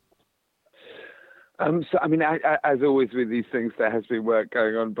So, I mean, as always with these things, there has been work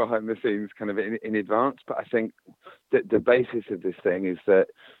going on behind the scenes kind of in advance. But I think that the basis of this thing is that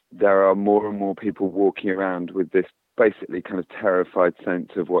there are more and more people walking around with this basically kind of terrified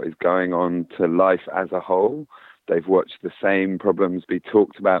sense of what is going on to life as a whole. They've watched the same problems be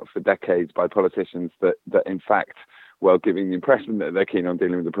talked about for decades by politicians that in fact, while giving the impression that they're keen on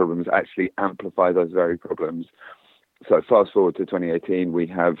dealing with the problems, actually amplify those very problems. So fast forward to 2018, we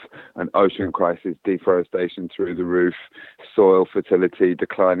have an ocean crisis, deforestation through the roof, soil fertility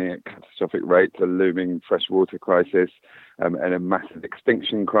declining at catastrophic rates, a looming freshwater crisis, and a massive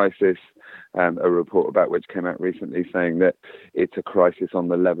extinction crisis. A report about which came out recently saying that it's a crisis on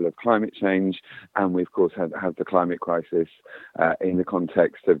the level of climate change. And we, of course, have the climate crisis in the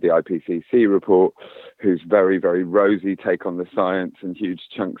context of the IPCC report, whose very, very rosy take on the science and huge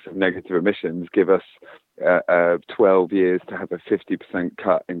chunks of negative emissions give us 12 years to have a 50%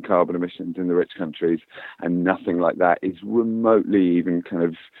 cut in carbon emissions in the rich countries, and nothing like that is remotely even kind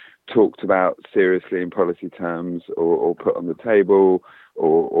of talked about seriously in policy terms or put on the table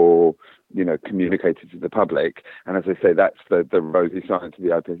or communicated to the public. And as I say, that's the rosy science of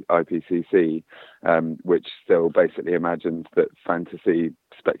the IPCC, which still basically imagines that fantasy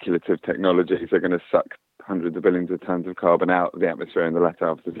speculative technologies are going to suck hundreds of billions of tons of carbon out of the atmosphere in the latter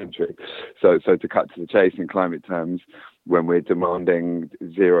half of the century. So to cut to the chase in climate terms, when we're demanding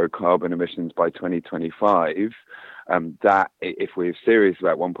zero carbon emissions by 2025, that if we're serious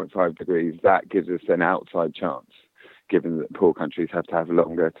about 1.5 degrees, that gives us an outside chance, given that poor countries have to have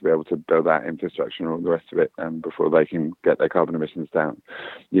longer to be able to build that infrastructure and all the rest of it before they can get their carbon emissions down.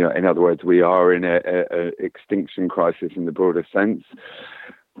 In other words, we are in a extinction crisis in the broader sense.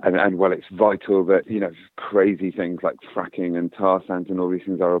 And while it's vital that, crazy things like fracking and tar sands and all these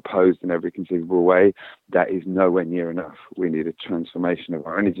things are opposed in every conceivable way, that is nowhere near enough. We need a transformation of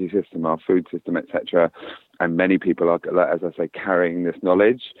our energy system, our food system, etc. And many people are, as I say, carrying this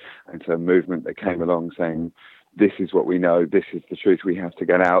knowledge. And so a movement that came along saying, this is what we know, this is the truth, we have to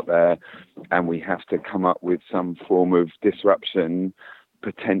get out there and we have to come up with some form of disruption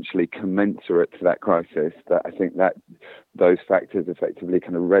potentially commensurate to that crisis. That I think that those factors effectively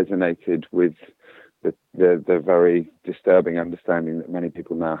kind of resonated with the very disturbing understanding that many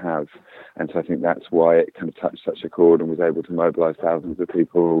people now have. And so I think that's why it kind of touched such a chord and was able to mobilize thousands of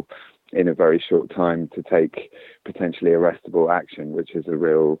people in a very short time to take potentially arrestable action, which is a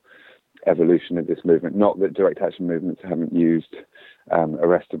real evolution of this movement. Not that direct action movements haven't used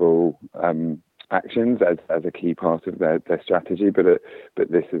arrestable actions as a key part of their strategy, but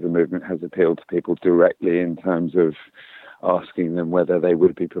this as a movement has appealed to people directly in terms of asking them whether they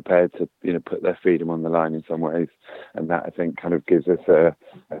would be prepared to put their freedom on the line in some ways. And that, I think, kind of gives us a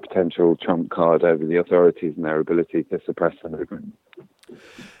potential trump card over the authorities and their ability to suppress the movement.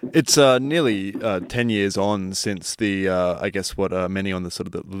 It's nearly 10 years on since the, I guess, what many on the sort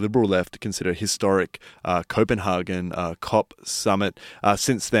of the liberal left consider historic Copenhagen COP summit.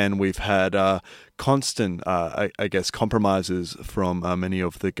 Since then, we've had constant, I guess, compromises from many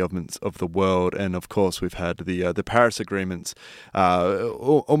of the governments of the world, and of course, we've had the Paris agreements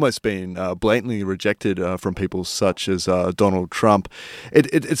almost being blatantly rejected from people such as Donald Trump.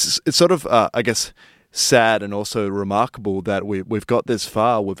 It's sort of, I guess, sad and also remarkable that we've got this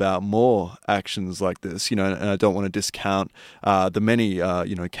far without more actions like this, and I don't want to discount the many,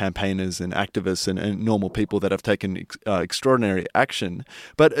 campaigners and activists and normal people that have taken extraordinary action.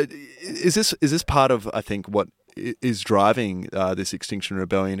 But is this part of, I think, what is driving this Extinction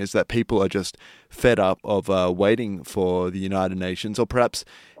Rebellion, is that people are just fed up of waiting for the United Nations, or perhaps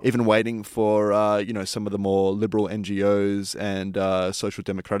even waiting for some of the more liberal NGOs and social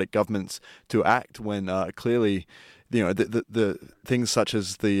democratic governments to act, when clearly the things such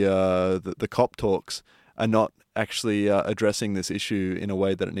as the COP talks are not actually addressing this issue in a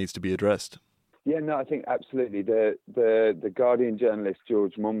way that it needs to be addressed. Yeah, no, I think absolutely. The Guardian journalist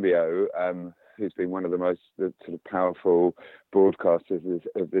George Monbiot, who's been one of the most sort of powerful broadcasters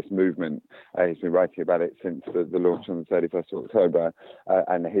of this movement. He's been writing about it since the launch on the 31st of October,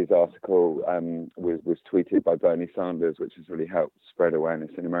 and his article was tweeted by Bernie Sanders, which has really helped spread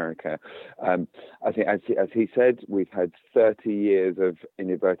awareness in America. I think, as he said, we've had 30 years of, in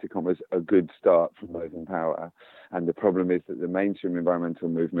inverted commas, a good start from those in power. And the problem is that the mainstream environmental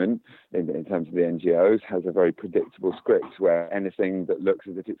movement, in terms of the NGOs, has a very predictable script where anything that looks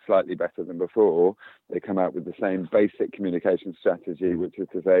as if it's slightly better than before, they come out with the same basic communication strategy, which is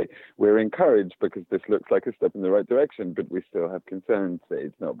to say, we're encouraged because this looks like a step in the right direction, but we still have concerns that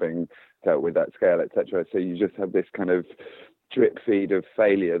it's not being dealt with at scale, etc. So you just have this kind of drip feed of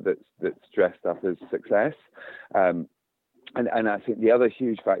failure that's dressed up as success. And I think the other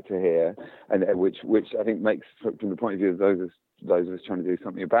huge factor here, and which I think makes, from the point of view of those of us trying to do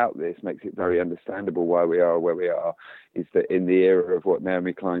something about this, makes it very understandable why we are where we are, is that in the era of what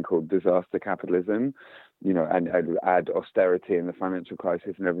Naomi Klein called disaster capitalism, and add austerity and the financial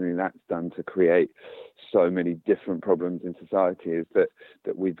crisis and everything that's done to create so many different problems in society, is that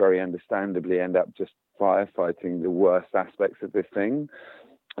we very understandably end up just firefighting the worst aspects of this thing.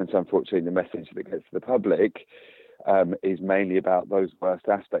 And so unfortunately the message that gets to the public is mainly about those worst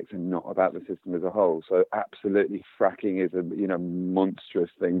aspects and not about the system as a whole. So absolutely, fracking is a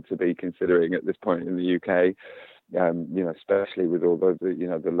monstrous thing to be considering at this point in the UK. Especially with all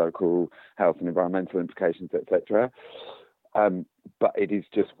the local health and environmental implications, etc. But it is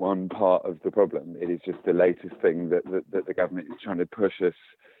just one part of the problem. It is just the latest thing that the government is trying to push us.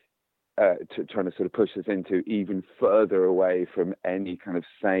 Trying to sort of push us into even further away from any kind of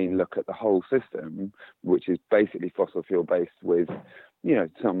sane look at the whole system, which is basically fossil fuel based with,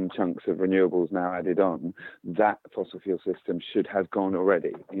 some chunks of renewables now added on. That fossil fuel system should have gone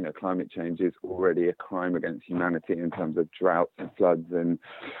already. Climate change is already a crime against humanity in terms of droughts and floods and,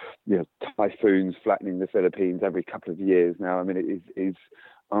 typhoons flattening the Philippines every couple of years now. I mean, it is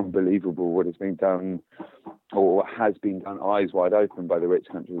unbelievable what has been done, or what has been done eyes wide open by the rich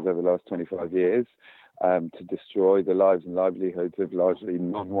countries over the last 25 years to destroy the lives and livelihoods of largely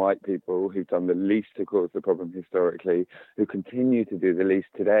non-white people who've done the least to cause the problem historically, who continue to do the least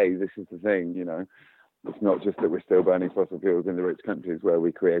today. This is the thing, It's not just that we're still burning fossil fuels in the rich countries where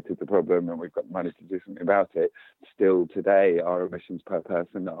we created the problem and we've got money to do something about it. Still today, our emissions per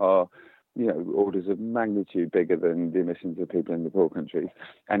person are orders of magnitude bigger than the emissions of people in the poor countries.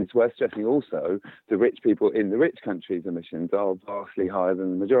 And it's worth stressing also, the rich people in the rich countries' emissions are vastly higher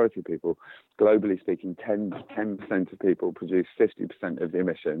than the majority of people. Globally speaking, 10% of people produce 50% of the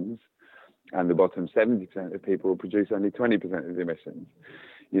emissions, and the bottom 70% of people produce only 20% of the emissions.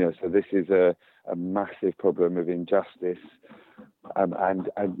 So this is a massive problem of injustice and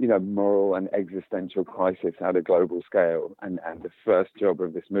moral and existential crisis at a global scale. And the first job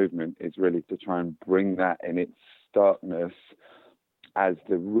of this movement is really to try and bring that in its starkness as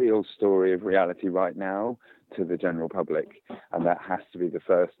the real story of reality right now to the general public. And that has to be the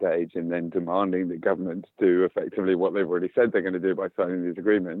first stage, and then demanding that governments do effectively what they've already said they're going to do by signing these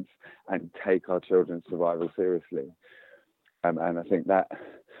agreements and take our children's survival seriously. And I think that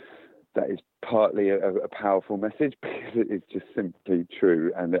is partly a powerful message, because it is just simply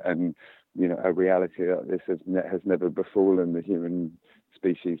true, and a reality that this has never befallen the human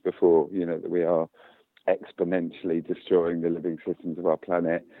species before. That we are exponentially destroying the living systems of our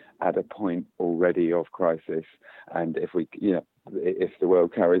planet at a point already of crisis. And if the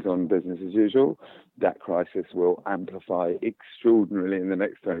world carries on business as usual, that crisis will amplify extraordinarily in the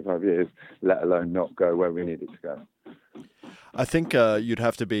next 25 years, let alone not go where we need it to go. I think you'd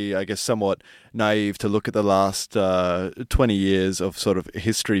have to be, I guess, somewhat naive to look at the last 20 years of sort of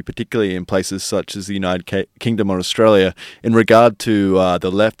history, particularly in places such as the United Kingdom or Australia, in regard to the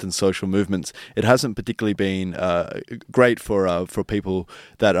left and social movements. It hasn't particularly been great for people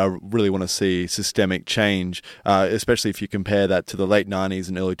that really want to see systemic change, especially if you compare that to the late 90s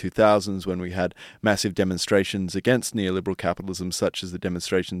and early 2000s, when we had massive demonstrations against neoliberal capitalism, such as the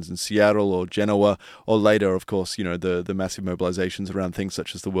demonstrations in Seattle or Genoa, or later, of course, the massive mobilizations around things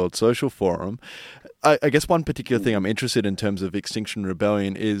such as the World Social Forum. I guess one particular thing I'm interested in terms of Extinction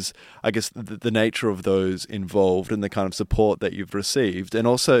Rebellion is, I guess, the nature of those involved and the kind of support that you've received, and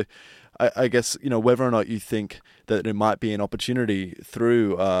also, I guess, whether or not you think that it might be an opportunity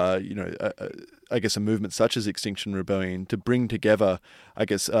through, I guess, a movement such as Extinction Rebellion to bring together, I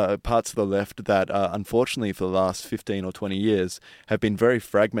guess, parts of the left that, unfortunately, for the last 15 or 20 years have been very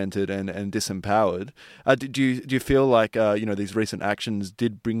fragmented and disempowered. Do you feel like, these recent actions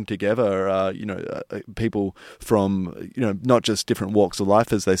did bring together, people from, not just different walks of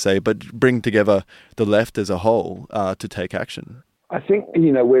life, as they say, but bring together the left as a whole to take action? I think,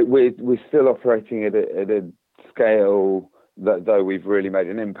 we're still operating at a scale that, though we've really made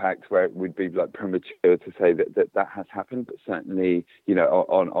an impact, where it would be like premature to say that has happened, but certainly,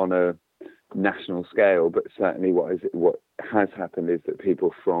 on a national scale. But certainly what has happened is that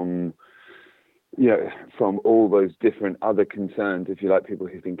people from all those different other concerns, if you like, people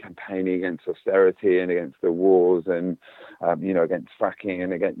who've been campaigning against austerity and against the wars and, against fracking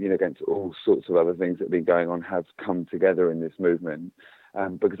and against all sorts of other things that have been going on, have come together in this movement.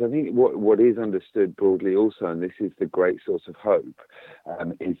 Because I think what is understood broadly also, and this is the great source of hope,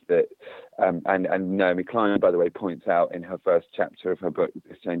 is that, and Naomi Klein, by the way, points out in her first chapter of her book,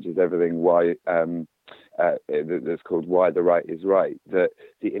 This Changes Everything, why that's called Why the Right is Right, that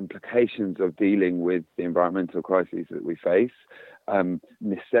the implications of dealing with the environmental crises that we face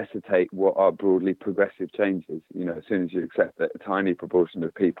necessitate what are broadly progressive changes. As soon as you accept that a tiny proportion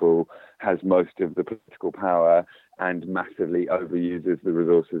of people has most of the political power and massively overuses the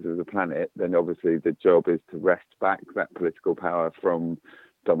resources of the planet, then obviously the job is to wrest back that political power from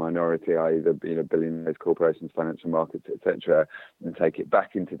the minority, i.e. the billionaires, corporations, financial markets, etc., and take it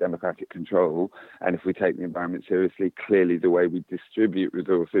back into democratic control. And if we take the environment seriously, clearly the way we distribute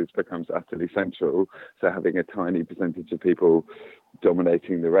resources becomes utterly central. So having a tiny percentage of people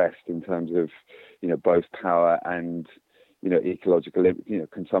dominating the rest in terms of, both power and, ecological,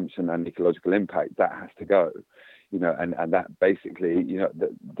 consumption and ecological impact, that has to go. And that basically,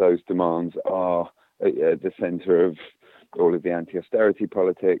 those demands are at the centre of all of the anti-austerity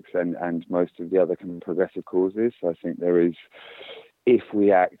politics and most of the other kind of progressive causes. So I think there is, if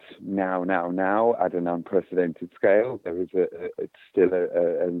we act now at an unprecedented scale, there is still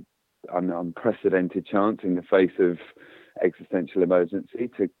an unprecedented chance in the face of existential emergency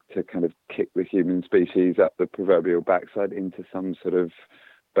to kind of kick the human species up the proverbial backside into some sort of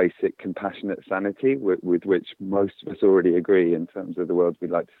basic compassionate sanity with which most of us already agree in terms of the world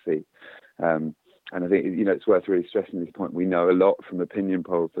we'd like to see. And I think, it's worth really stressing this point. We know a lot from opinion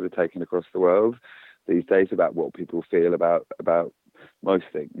polls that are taken across the world these days about what people feel about most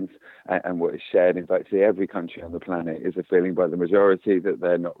things, and what is shared in virtually every country on the planet is a feeling by the majority that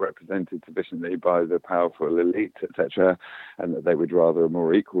they're not represented sufficiently by the powerful elite, etc., and that they would rather a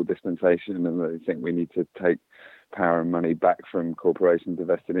more equal dispensation, and they think we need to take power and money back from corporations,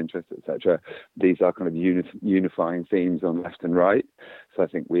 vested interests, etc. These are kind of unifying themes on left and right. So I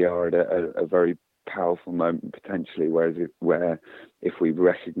think we are at a very powerful moment potentially, where if we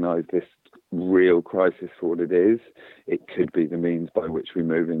recognise this real crisis for what it is, it could be the means by which we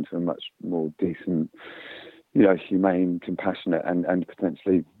move into a much more decent, humane, compassionate, and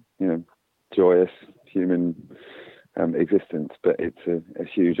potentially, joyous human existence. But it's a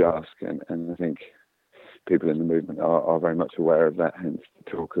huge ask, and I think people in the movement are very much aware of that, hence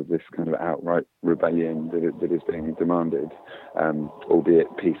the talk of this kind of outright rebellion that is being demanded, albeit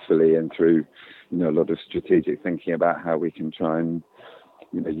peacefully and through, a lot of strategic thinking about how we can try and,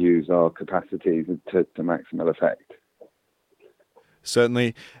 use our capacities to maximal effect.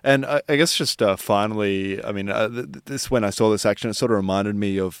 Certainly. And I guess just finally, I mean, when I saw this action, it sort of reminded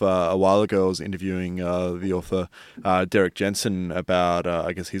me of a while ago I was interviewing the author Derek Jensen about,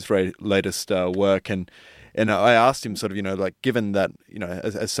 I guess, his latest work. And I asked him sort of, given that,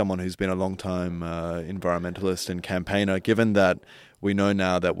 as someone who's been a long time environmentalist and campaigner, given that we know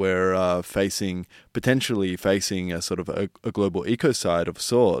now that we're potentially facing a sort of a global ecocide of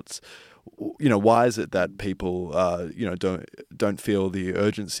sorts, why is it that people, don't feel the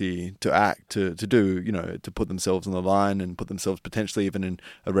urgency to act, to do, to put themselves on the line and put themselves potentially even in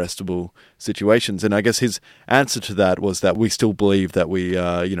arrestable situations? And I guess his answer to that was that we still believe that we,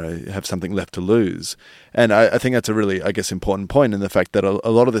 have something left to lose. And I think that's a really, I guess, important point in the fact that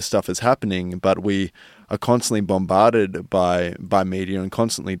a lot of this stuff is happening, but we are constantly bombarded by media and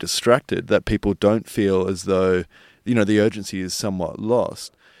constantly distracted, that people don't feel as though, the urgency is somewhat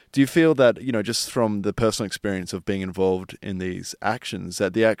lost. Do you feel that, just from the personal experience of being involved in these actions,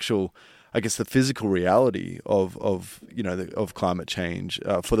 that the actual, I guess, the physical reality of climate change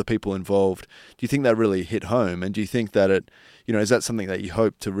for the people involved, do you think that really hit home? And do you think that is that something that you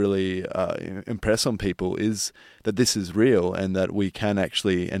hope to really impress on people, is that this is real and that we can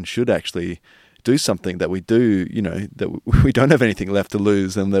actually and should actually do something, that we do, that we don't have anything left to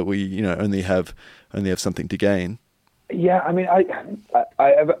lose, and that we, only have something to gain? Yeah, I mean, I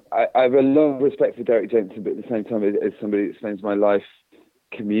have a lot of respect for Derek Jensen, but at the same time, as somebody that spends my life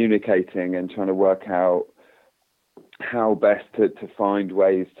communicating and trying to work out how best to find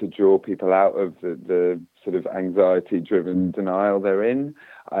ways to draw people out of the sort of anxiety-driven denial they're in,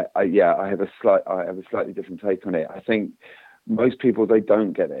 I have a slightly different take on it. I think most people, they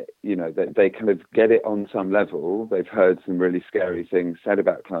don't get it. They kind of get it on some level. They've heard some really scary things said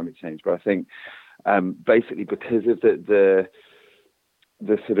about climate change, but I think basically because of the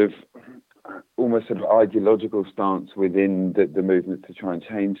sort of almost sort of ideological stance within the movement to try and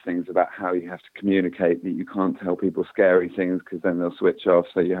change things about how you have to communicate, that you can't tell people scary things because then they'll switch off,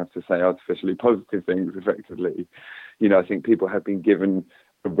 so you have to say artificially positive things effectively. I think people have been given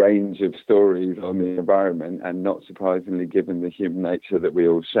a range of stories on the environment, and not surprisingly, given the human nature that we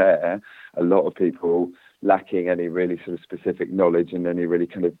all share, a lot of people lacking any really sort of specific knowledge and any really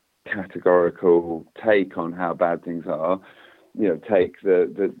kind of categorical take on how bad things are, take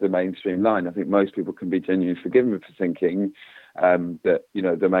the mainstream line. I think most people can be genuinely forgiven for thinking, that,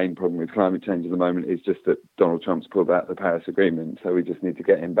 the main problem with climate change at the moment is just that Donald Trump's pulled out the Paris Agreement, so we just need to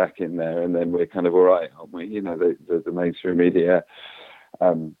get him back in there, and then we're kind of all right, aren't we? The mainstream media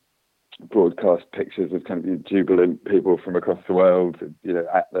broadcast pictures of kind of jubilant people from across the world,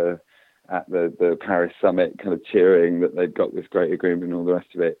 at the Paris summit, kind of cheering that they've got this great agreement and all the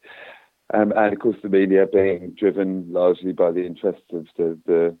rest of it. And of course, the media being driven largely by the interests of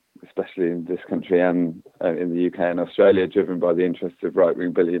the especially in this country and in the UK and Australia, driven by the interests of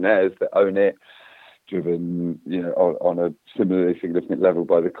right-wing billionaires that own it, driven, on a similarly significant level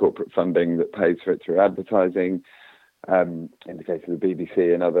by the corporate funding that pays for it through advertising. In the case of the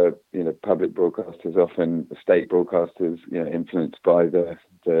BBC and other, public broadcasters, often state broadcasters, influenced by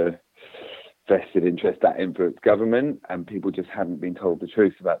the vested interest that influence government, and people just hadn't been told the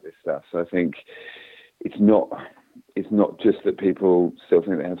truth about this stuff. So I think it's not just that people still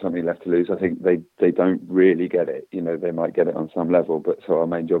think they have something left to lose. I think they don't really get it. They might get it on some level, but so our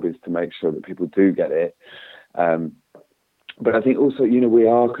main job is to make sure that people do get it. But I think also, we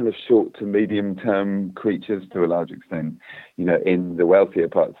are kind of short to medium term creatures to a large extent, in the wealthier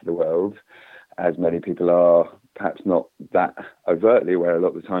parts of the world, as many people are perhaps not that overtly aware a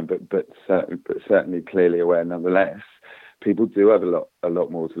lot of the time, but certainly clearly aware nonetheless. People do have a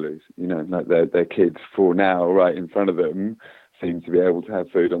lot more to lose. Like their kids for now right in front of them seem to be able to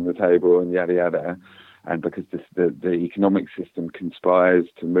have food on the table and yada yada. And because the economic system conspires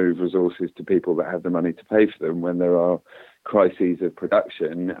to move resources to people that have the money to pay for them when there are crises of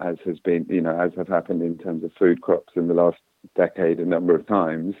production, as has been, as have happened in terms of food crops in the last decade a number of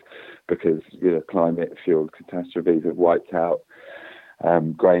times, because climate-fueled catastrophes have wiped out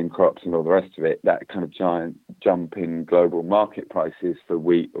grain crops and all the rest of it. That kind of giant jump in global market prices for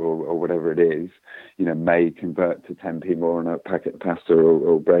wheat or whatever it is, may convert to 10p more on a packet of pasta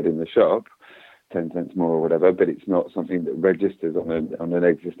or bread in the shop, 10 cents more or whatever, but it's not something that registers on an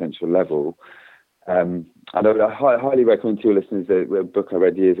existential level. And I highly recommend to your listeners a book I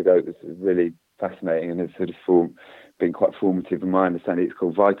read years ago that's really fascinating and has sort of been quite formative in my understanding. It's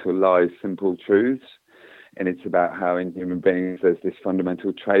called Vital Lies, Simple Truths. And it's about how in human beings there's this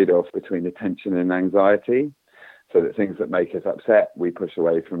fundamental trade-off between attention and anxiety. So that things that make us upset, we push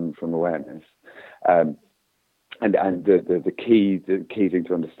away from awareness. And the key thing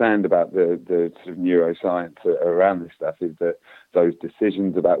to understand about the sort of neuroscience around this stuff is that those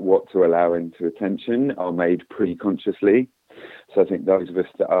decisions about what to allow into attention are made pre-consciously. So I think those of us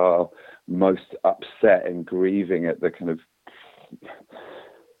that are most upset and grieving at the kind of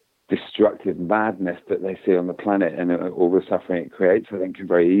destructive madness that they see on the planet and all the suffering it creates, I think can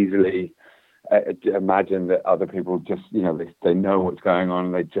very easily imagine that other people just, they know what's going on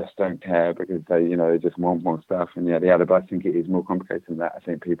and they just don't care because they just want more stuff and yada yada. But I think it is more complicated than that. I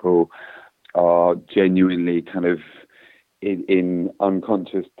think people are genuinely kind of in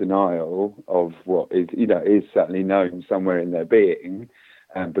unconscious denial of what is certainly known somewhere in their being,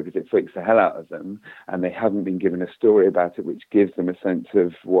 because it freaks the hell out of them, and they haven't been given a story about it which gives them a sense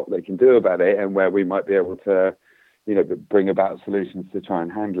of what they can do about it and where we might be able to bring about solutions to try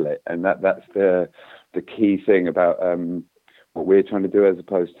and handle it. And that's the key thing about what we're trying to do, as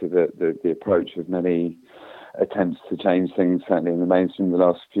opposed to the approach of many attempts to change things, certainly in the mainstream in the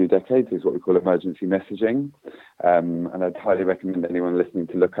last few decades, is what we call emergency messaging. And I'd highly recommend anyone listening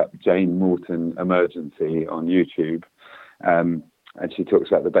to look up Jane Morton Emergency on YouTube. And she talks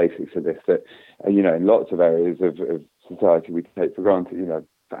about the basics of this, that, in lots of areas of society we take for granted,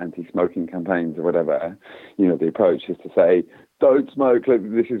 anti-smoking campaigns or whatever, the approach is to say, don't smoke,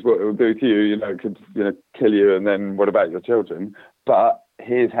 this is what it will do to you, it could kill you, and then what about your children? But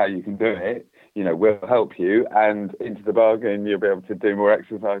here's how you can do it, we'll help you, and into the bargain you'll be able to do more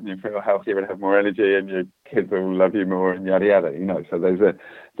exercise and you feel healthier and have more energy and your kids will love you more and yada yada, So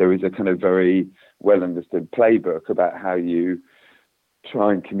there is a kind of very well understood playbook about how you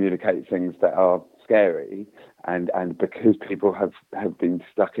try and communicate things that are scary, and because people have been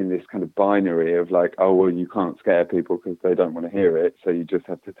stuck in this kind of binary of like, oh well, you can't scare people because they don't want to hear it, so you just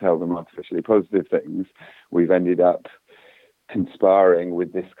have to tell them artificially positive things. We've ended up conspiring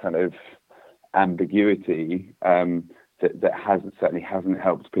with this kind of ambiguity that certainly hasn't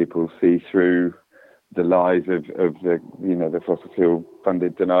helped people see through the lies of the fossil fuel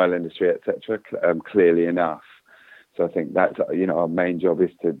funded denial industry, etc. Clearly enough. So I think that's, our main job is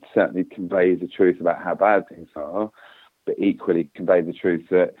to certainly convey the truth about how bad things are, but equally convey the truth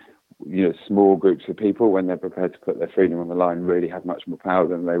that, small groups of people, when they're prepared to put their freedom on the line, really have much more power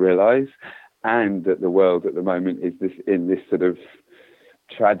than they realise, and that the world at the moment is in this sort of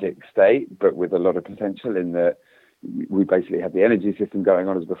tragic state, but with a lot of potential, in that, we basically have the energy system going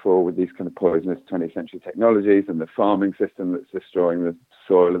on as before with these kind of poisonous 20th century technologies, and the farming system that's destroying the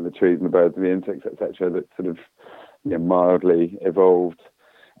soil and the trees and the birds and the insects, etc., that sort of mildly evolved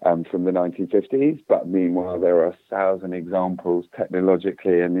from the 1950s. But meanwhile, there are 1,000 examples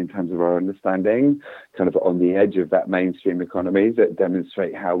technologically and in terms of our understanding, kind of on the edge of that mainstream economy, that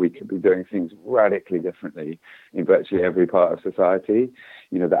demonstrate how we could be doing things radically differently in virtually every part of society.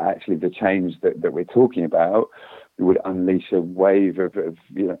 That actually the change that we're talking about would unleash a wave of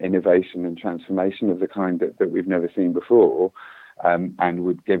innovation and transformation of the kind that we've never seen before. And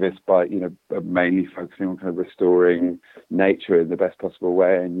would give us, by mainly focusing on kind of restoring nature in the best possible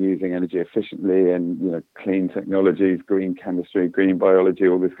way and using energy efficiently and clean technologies, green chemistry, green biology,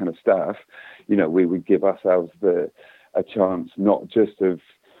 all this kind of stuff. We would give ourselves a chance not just of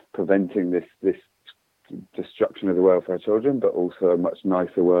preventing this destruction of the world for our children, but also a much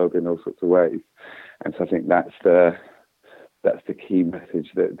nicer world in all sorts of ways. And so I think that's the key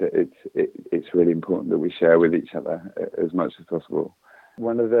message, that it's really important that we share with each other as much as possible.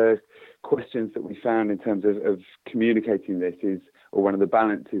 One of the questions that we found in terms of communicating this is, or one of the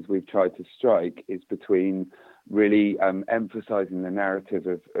balances we've tried to strike, is between really emphasizing the narrative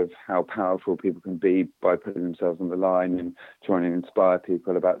of how powerful people can be by putting themselves on the line and trying to inspire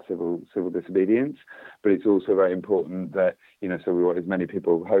people about civil disobedience. But it's also very important that, so we want as many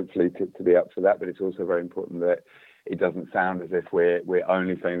people hopefully to be up for that, but it's also very important that it doesn't sound as if we're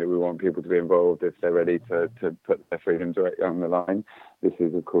only saying that we want people to be involved if they're ready to put their freedoms directly on the line. This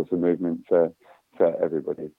is, of course, a movement for everybody.